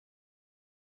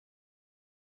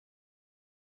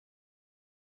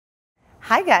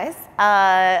Hi guys,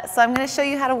 so I'm going to show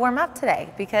you how to warm up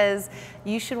today because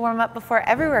you should warm up before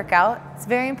every workout. It's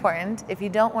very important. If you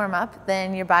don't warm up,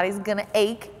 then your body's going to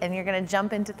ache and you're going to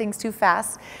jump into things too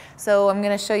fast. So I'm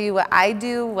going to show you what I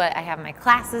do, what I have my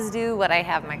classes do, what I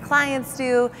have my clients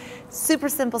do. Super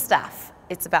simple stuff.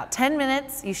 It's about 10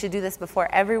 minutes. You should do this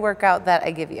before every workout that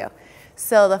I give you.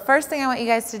 So the first thing I want you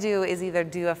guys to do is either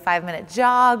do a 5-minute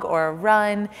jog or a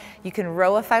run. You can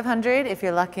row a 500 if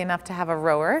you're lucky enough to have a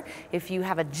rower. If you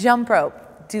have a jump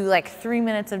rope, do like 3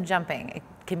 minutes of jumping. It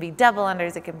can be double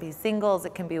unders, it can be singles,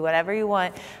 it can be whatever you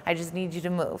want. I just need you to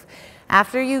move.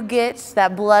 After you get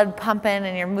that blood pumping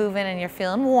and you're moving and you're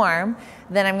feeling warm,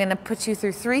 then I'm gonna put you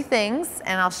through 3 things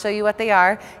and I'll show you what they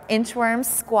are: inchworms,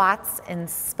 squats, and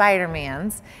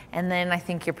Spider-Mans. And then I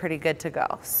think you're pretty good to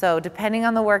go. So depending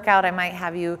on the workout, I might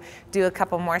have you do a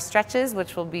couple more stretches,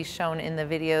 which will be shown in the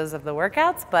videos of the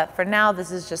workouts. But for now,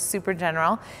 this is just super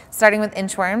general. Starting with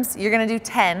inchworms, you're gonna do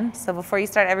 10. So before you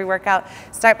start every workout,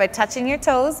 start by touching your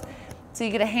toes. So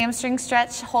you get a hamstring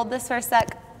stretch. Hold this for a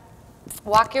sec.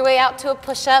 Walk your way out to a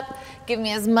push-up. Give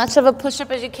me as much of a push-up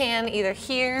as you can, either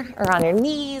here or on your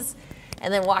knees,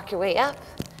 and then walk your way up.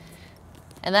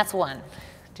 And that's 1.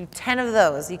 Do 10 of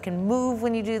those. You can move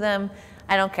when you do them.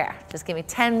 I don't care. Just give me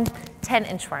 10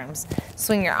 inchworms.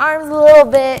 Swing your arms a little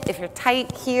bit. If you're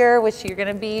tight here, which you're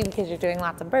gonna be because you're doing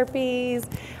lots of burpees,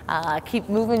 keep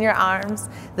moving your arms.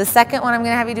 The second one I'm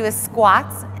gonna have you do is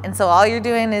squats. And so all you're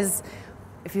doing is,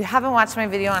 if you haven't watched my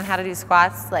video on how to do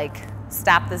squats, like,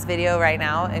 stop this video right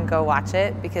now and go watch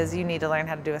it because you need to learn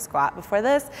how to do a squat before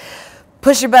this.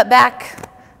 Push your butt back,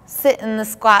 sit in the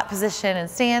squat position and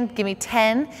stand. Give me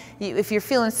 10. If you're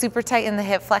feeling super tight in the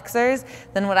hip flexors,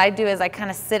 then what I do is I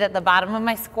kind of sit at the bottom of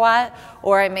my squat,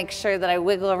 or I make sure that I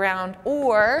wiggle around,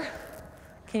 or,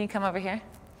 can you come over here?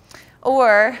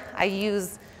 Or I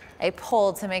use a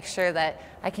pole to make sure that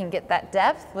I can get that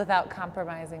depth without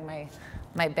compromising my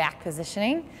back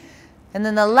positioning. And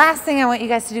then the last thing I want you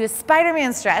guys to do is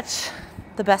Spider-Man stretch,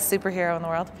 the best superhero in the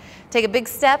world. Take a big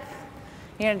step,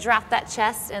 you're gonna drop that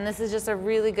chest, and this is just a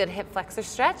really good hip flexor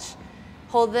stretch.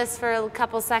 Hold this for a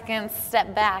couple seconds,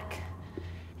 step back,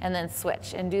 and then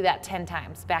switch, and do that 10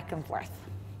 times, back and forth.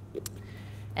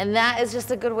 And that is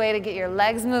just a good way to get your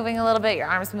legs moving a little bit, your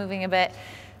arms moving a bit.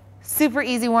 Super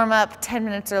easy warm up, 10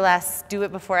 minutes or less. Do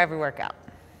it before every workout.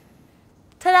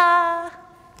 Ta-da!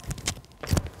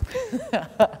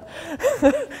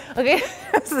 Okay,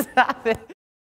 stop it.